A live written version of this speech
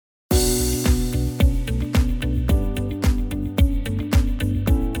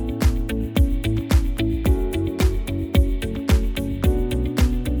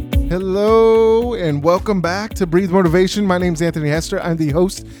Hello and welcome back to Breathe Motivation. My name is Anthony Hester. I'm the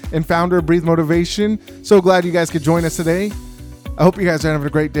host and founder of Breathe Motivation. So glad you guys could join us today. I hope you guys are having a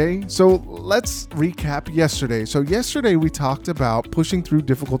great day. So let's recap yesterday. So yesterday we talked about pushing through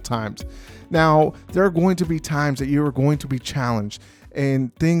difficult times. Now, there are going to be times that you are going to be challenged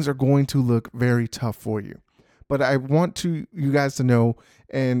and things are going to look very tough for you. But I want you guys to know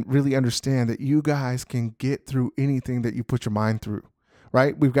and really understand that you guys can get through anything that you put your mind through.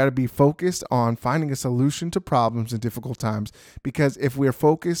 Right? We've got to be focused on finding a solution to problems in difficult times, because if we're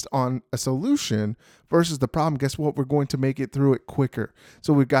focused on a solution versus the problem, guess what? We're going to make it through it quicker.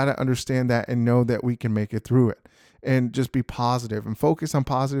 So we've got to understand that and know that we can make it through it, and just be positive and focus on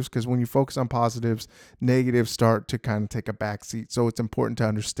positives, because when you focus on positives, negatives start to kind of take a back seat. So it's important to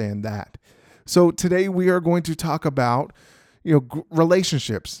understand that. So today we are going to talk about,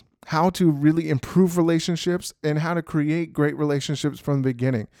 relationships. How to really improve relationships and how to create great relationships from the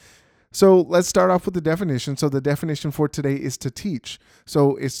beginning. So let's start off with the definition. So the definition for today is to teach.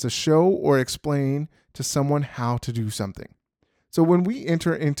 So it's to show or explain to someone how to do something. So when we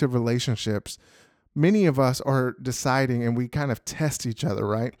enter into relationships, many of us are deciding and we kind of test each other,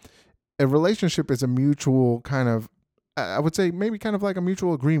 right? A relationship is a mutual kind of, I would say maybe kind of like a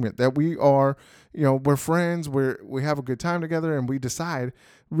mutual agreement that we are, we're friends, we have a good time together, and we decide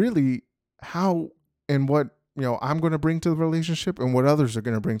really how and what, I'm going to bring to the relationship and what others are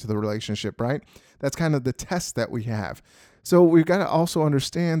going to bring to the relationship, right? That's kind of the test that we have. So we've got to also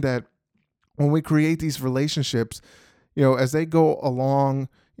understand that when we create these relationships, as they go along,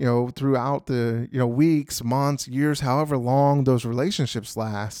 throughout the, weeks, months, years, however long those relationships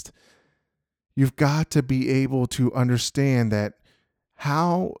last, you've got to be able to understand that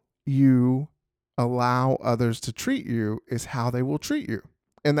how you allow others to treat you is how they will treat you.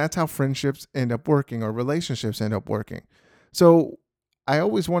 And that's how friendships end up working, or relationships end up working. So I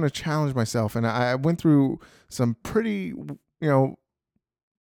always want to challenge myself. And I went through some pretty,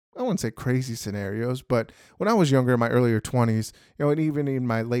 I wouldn't say crazy scenarios, but when I was younger in my earlier 20s, and even in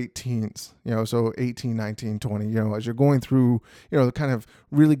my late teens, so 18, 19, 20, as you're going through, kind of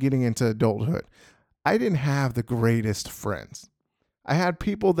really getting into adulthood, I didn't have the greatest friends. I had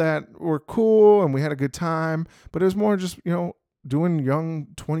people that were cool and we had a good time, but it was more just, doing young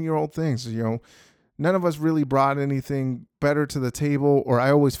 20-year-old things. None of us really brought anything better to the table, or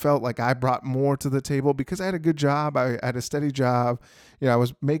I always felt like I brought more to the table because I had a good job. I had a steady job. I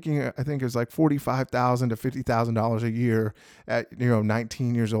was making, I think it was like $45,000 to $50,000 a year at,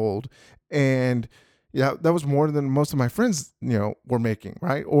 19 years old. And that was more than most of my friends, were making,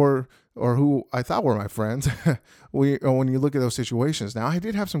 right? Or who I thought were my friends. When you look at those situations. Now, I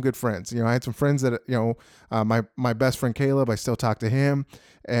did have some good friends. I had some friends that, my best friend Caleb, I still talk to him,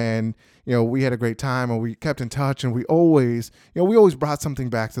 and we had a great time and we kept in touch, and we always brought something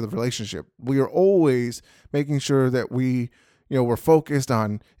back to the relationship. We are always making sure that we're focused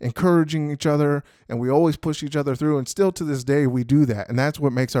on encouraging each other, and we always push each other through. And still to this day, we do that. And that's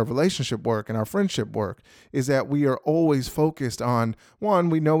what makes our relationship work and our friendship work, is that we are always focused on, one,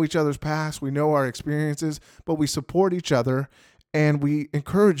 we know each other's past, we know our experiences, but we support each other and we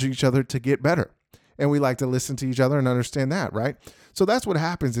encourage each other to get better. And we like to listen to each other and understand that, right? So that's what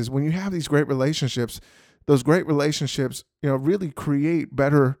happens is when you have these great relationships, those great relationships, really create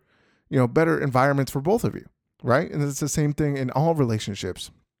better environments for both of you. Right? And it's the same thing in all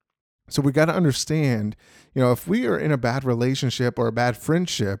relationships. So we got to understand, if we are in a bad relationship or a bad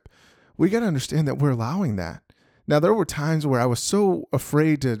friendship, we got to understand that we're allowing that. Now, there were times where I was so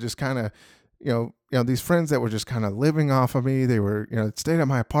afraid to just kind of, these friends that were just kind of living off of me. They were, stayed at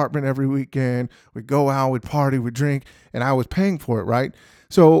my apartment every weekend. We'd go out, we'd party, we'd drink, and I was paying for it, right?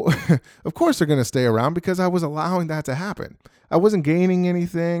 So, of course, they're going to stay around because I was allowing that to happen. I wasn't gaining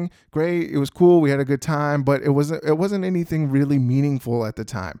anything. Great. It was cool. We had a good time, but it wasn't anything really meaningful at the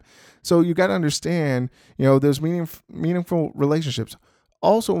time. So you got to understand, there's meaningful relationships.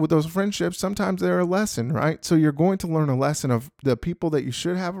 Also with those friendships, sometimes they're a lesson, right? So you're going to learn a lesson of the people that you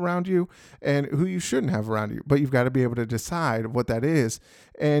should have around you and who you shouldn't have around you, but you've got to be able to decide what that is,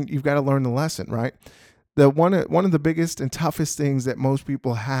 and you've got to learn the lesson, right? The one of the biggest and toughest things that most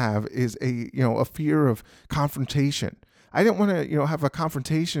people have is a fear of confrontation. I didn't want to, have a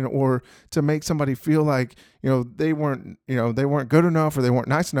confrontation or to make somebody feel like, they weren't good enough or they weren't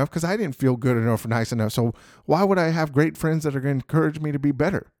nice enough, because I didn't feel good enough or nice enough. So why would I have great friends that are going to encourage me to be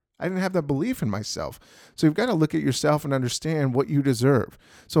better? I didn't have that belief in myself. So you've got to look at yourself and understand what you deserve.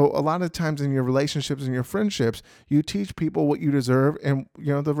 So a lot of times in your relationships and your friendships, you teach people what you deserve and,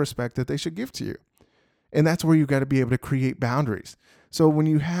 the respect that they should give to you. And that's where you got to be able to create boundaries. So when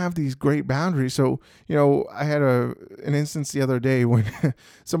you have these great boundaries, so I had an instance the other day when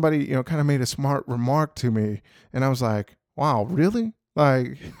somebody kind of made a smart remark to me, and I was like, "Wow, really?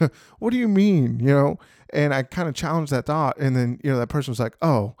 Like, what do you mean?" And I kind of challenged that thought, and then that person was like,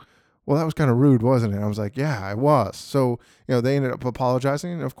 "Oh, well, that was kind of rude, wasn't it?" I was like, "Yeah, it was." So they ended up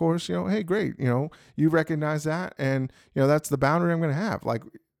apologizing, and of course, hey, great, you recognize that, and that's the boundary I'm going to have. Like,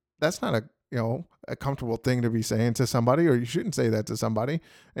 that's not a comfortable thing to be saying to somebody, or you shouldn't say that to somebody.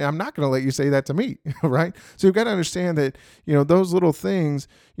 And I'm not going to let you say that to me. Right. So you've got to understand that, those little things,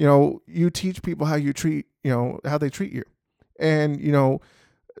 you teach people how you treat, how they treat you. And,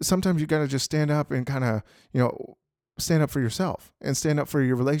 sometimes you got to just stand up and kind of, stand up for yourself and stand up for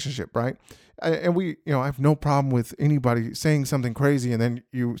your relationship. Right. And I have no problem with anybody saying something crazy and then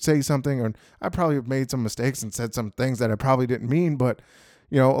you say something, or I probably have made some mistakes and said some things that I probably didn't mean, but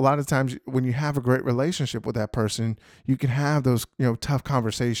a lot of times when you have a great relationship with that person, you can have those, tough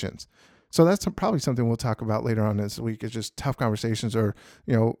conversations. So that's probably something we'll talk about later on this week, is just tough conversations, or,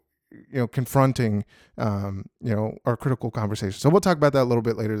 confronting, our critical conversations. So we'll talk about that a little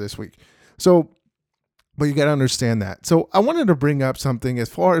bit later this week. So, but you got to understand that. So I wanted to bring up something as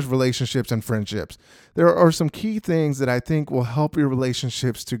far as relationships and friendships. There are some key things that I think will help your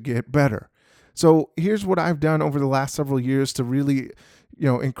relationships to get better. So here's what I've done over the last several years to really,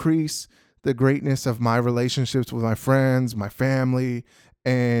 increase the greatness of my relationships with my friends, my family,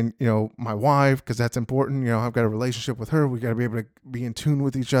 and, my wife, because that's important. I've got a relationship with her. We got to be able to be in tune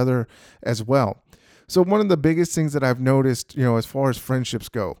with each other as well. So one of the biggest things that I've noticed, as far as friendships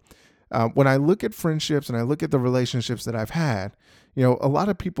go, when I look at friendships and I look at the relationships that I've had, a lot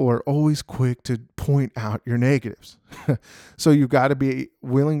of people are always quick to point out your negatives. So you've got to be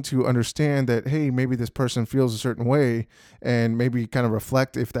willing to understand that, hey, maybe this person feels a certain way, and maybe kind of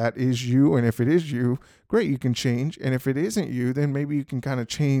reflect if that is you. And if it is you, great, you can change. And if it isn't you, then maybe you can kind of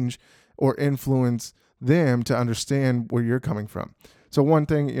change or influence them to understand where you're coming from. So one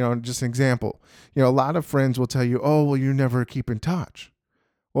thing, just an example, a lot of friends will tell you, oh, well, you never keep in touch.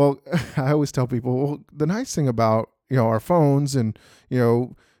 Well, I always tell people, well, the nice thing about, our phones and,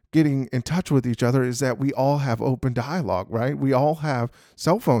 getting in touch with each other is that we all have open dialogue, right? We all have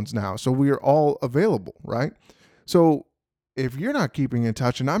cell phones now, so we are all available, right? So if you're not keeping in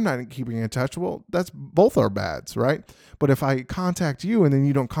touch and I'm not keeping in touch, well, that's both our bads, right? But if I contact you and then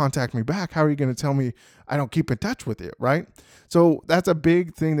you don't contact me back, how are you going to tell me I don't keep in touch with you, right? So that's a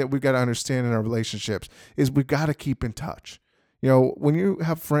big thing that we've got to understand in our relationships, is we've got to keep in touch. When you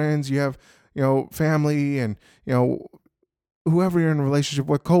have friends, you have, family, and, whoever you're in a relationship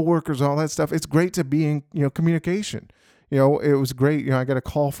with, coworkers, all that stuff, it's great to be in, communication. It was great. I got a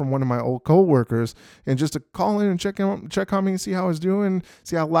call from one of my old coworkers, and just to call in and check on me and see how I was doing,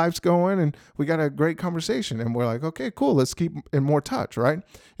 see how life's going. And we got a great conversation, and we're like, okay, cool. Let's keep in more touch. Right. And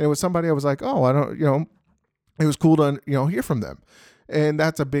it was somebody I was like, oh, I don't, it was cool to, hear from them. And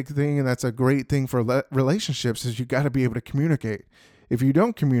that's a big thing. And that's a great thing for relationships, is you got to be able to communicate. If you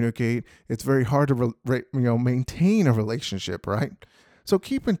don't communicate, it's very hard to maintain a relationship, right? So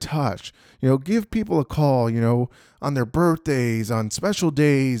keep in touch. Give people a call. On their birthdays, on special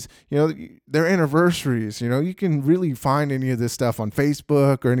days. Their anniversaries. You can really find any of this stuff on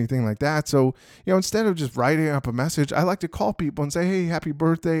Facebook or anything like that. So instead of just writing up a message, I like to call people and say, "Hey, happy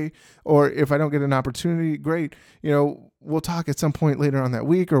birthday!" Or if I don't get an opportunity, great. We'll talk at some point later on that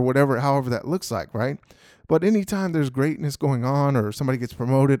week, or whatever, however that looks like, right? But anytime there's greatness going on or somebody gets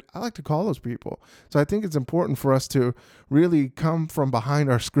promoted, I like to call those people. So I think it's important for us to really come from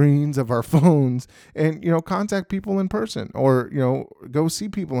behind our screens of our phones and, contact people in person, or, go see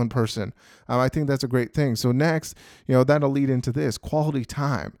people in person. I think that's a great thing. So next, that'll lead into this quality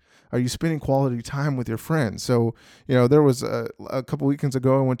time. Are you spending quality time with your friends? So, there was a couple weekends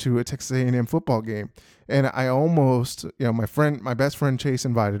ago, I went to a Texas A&M football game, and I almost, my best friend Chase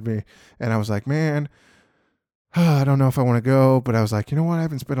invited me, and I was like, man, I don't know if I want to go, but I was like, you know what? I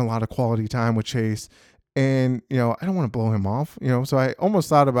haven't spent a lot of quality time with Chase, and, I don't want to blow him off, so I almost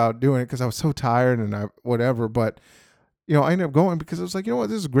thought about doing it because I was so tired and whatever, but, I ended up going because I was like, you know what?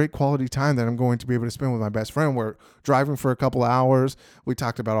 This is a great quality time that I'm going to be able to spend with my best friend. We're driving for a couple of hours. We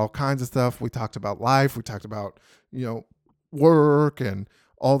talked about all kinds of stuff. We talked about life. We talked about, work and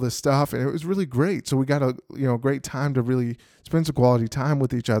all this stuff. And it was really great. So we got a, great time to really spend some quality time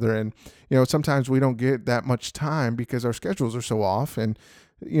with each other. And, sometimes we don't get that much time because our schedules are so off, and,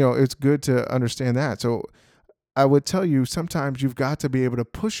 it's good to understand that. So I would tell you, sometimes you've got to be able to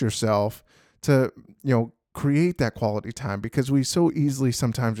push yourself to, create that quality time, because we so easily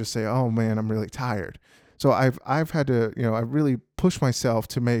sometimes just say, oh man, I'm really tired. So I've had to, I really push myself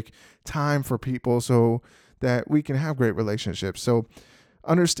to make time for people so that we can have great relationships. So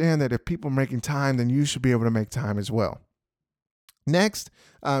understand that if people are making time, then you should be able to make time as well. Next,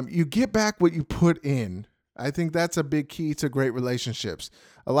 you get back what you put in. I think that's a big key to great relationships.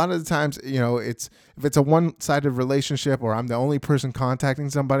 A lot of the times, it's if it's a one-sided relationship or I'm the only person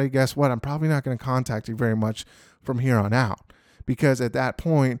contacting somebody, guess what? I'm probably not going to contact you very much from here on out, because at that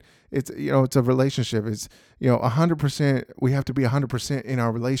point, it's a relationship. It's 100%. We have to be 100% in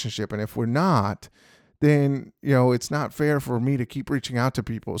our relationship, and if we're not, then it's not fair for me to keep reaching out to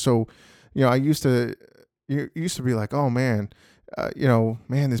people. So, I used to be like, oh man,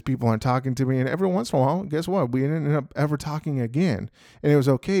 man, these people aren't talking to me. And every once in a while, guess what? We ended up ever talking again. And it was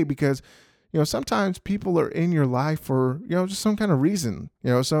okay because, sometimes people are in your life for, just some kind of reason.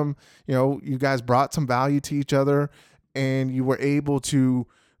 You guys brought some value to each other and you were able to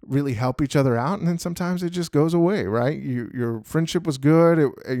really help each other out. And then sometimes it just goes away, right? Your friendship was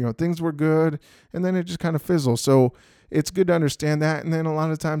good. Things were good. And then it just kind of fizzles. So it's good to understand that. And then a lot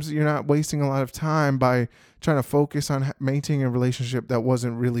of times you're not wasting a lot of time by trying to focus on maintaining a relationship that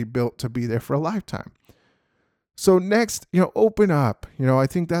wasn't really built to be there for a lifetime. So next, open up. I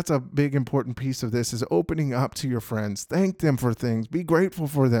think that's a big important piece of this is opening up to your friends. Thank them for things. Be grateful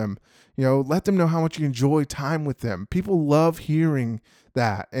for them. Let them know how much you enjoy time with them. People love hearing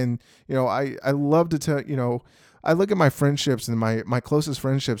that. And, I love to tell, I look at my friendships and my closest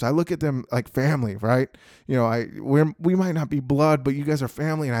friendships. I look at them like family, right? We might not be blood, but you guys are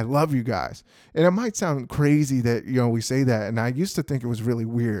family, and I love you guys. And it might sound crazy that we say that, and I used to think it was really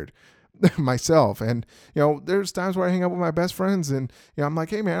weird myself. And there's times where I hang out with my best friends, and I'm like,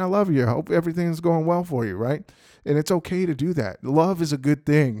 hey man, I love you. I hope everything's going well for you, right? And it's okay to do that. Love is a good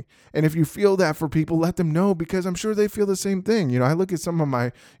thing. And if you feel that for people, let them know, because I'm sure they feel the same thing. I look at some of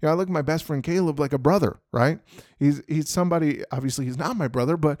my, I look at my best friend Caleb like a brother, right? He's somebody, obviously he's not my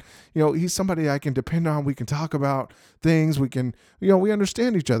brother, but he's somebody I can depend on. We can talk about things. We can, we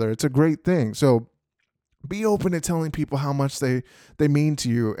understand each other. It's a great thing. So be open to telling people how much they mean to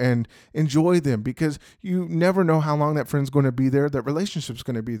you and enjoy them, because you never know how long that friend's going to be there, that relationship's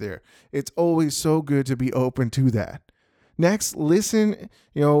going to be there. It's always so good to be open to that. Next, listen,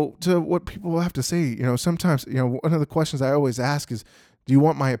 to what people have to say. Sometimes, one of the questions I always ask is, do you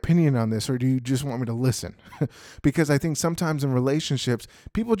want my opinion on this, or do you just want me to listen? Because I think sometimes in relationships,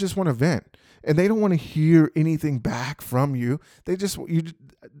 people just want to vent and they don't want to hear anything back from you. They just want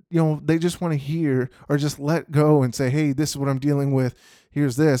to hear or just let go and say, hey, this is what I'm dealing with.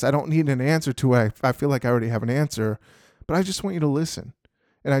 Here's this. I don't need an answer to it. I feel like I already have an answer, but I just want you to listen.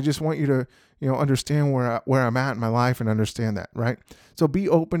 And I just want you to, understand where I'm at in my life and understand that, right? So be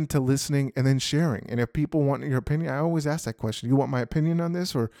open to listening and then sharing. And if people want your opinion, I always ask that question. You want my opinion on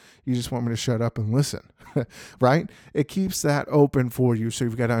this, or you just want me to shut up and listen, right? It keeps that open for you. So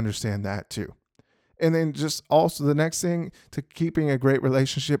you've got to understand that too. And then just also the next thing to keeping a great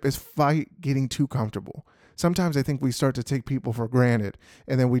relationship is fight getting too comfortable. Sometimes I think we start to take people for granted,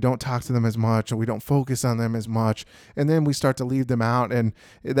 and then we don't talk to them as much, and we don't focus on them as much. And then we start to leave them out, and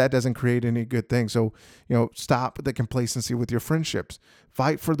that doesn't create any good thing. So, stop the complacency with your friendships.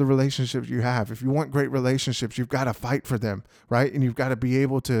 Fight for the relationships you have. If you want great relationships, you've got to fight for them, right? And you've got to be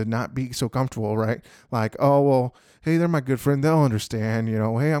able to not be so comfortable, right? Like, oh, well, hey, they're my good friend. They'll understand, hey,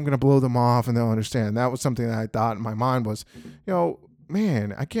 I'm going to blow them off and they'll understand. That was something that I thought in my mind was,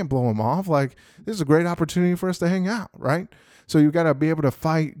 man, I can't blow them off. Like, this is a great opportunity for us to hang out, right? So you got to be able to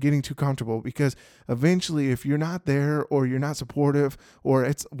fight getting too comfortable, because eventually if you're not there or you're not supportive or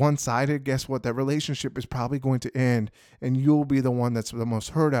it's one-sided, guess what? That relationship is probably going to end, and you'll be the one that's the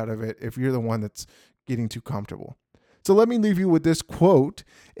most hurt out of it if you're the one that's getting too comfortable. So let me leave you with this quote.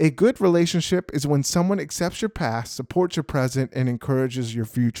 A good relationship is when someone accepts your past, supports your present, and encourages your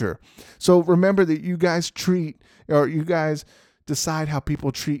future. So remember that you guys decide how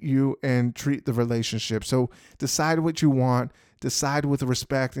people treat you and treat the relationship. So decide what you want, decide with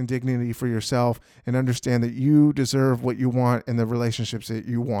respect and dignity for yourself, and understand that you deserve what you want and the relationships that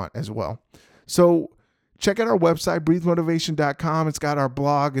you want as well. So check out our website, breathemotivation.com. It's got our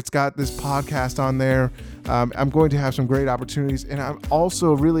blog. It's got this podcast on there. I'm going to have some great opportunities, and I'm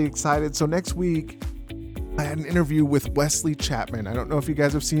also really excited. So next week, I had an interview with Wesley Chapman. I don't know if you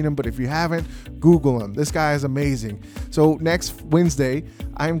guys have seen him, but if you haven't, Google him. This guy is amazing. So next Wednesday,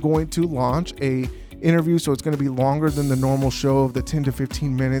 I'm going to launch a interview, so it's going to be longer than the normal show of the 10 to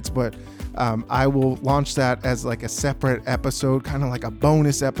 15 minutes, but I will launch that as like a separate episode, kind of like a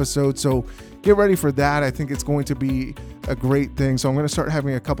bonus episode. So get ready for that. I think it's going to be a great thing. So I'm going to start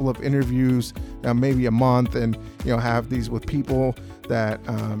having a couple of interviews, maybe a month, and have these with people that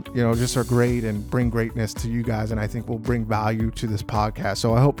just are great and bring greatness to you guys, and I think will bring value to this podcast.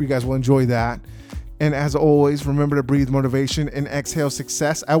 So I hope you guys will enjoy that. And as always, remember to breathe motivation and exhale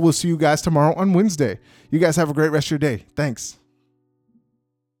success. I will see you guys tomorrow on Wednesday. You guys have a great rest of your day. Thanks.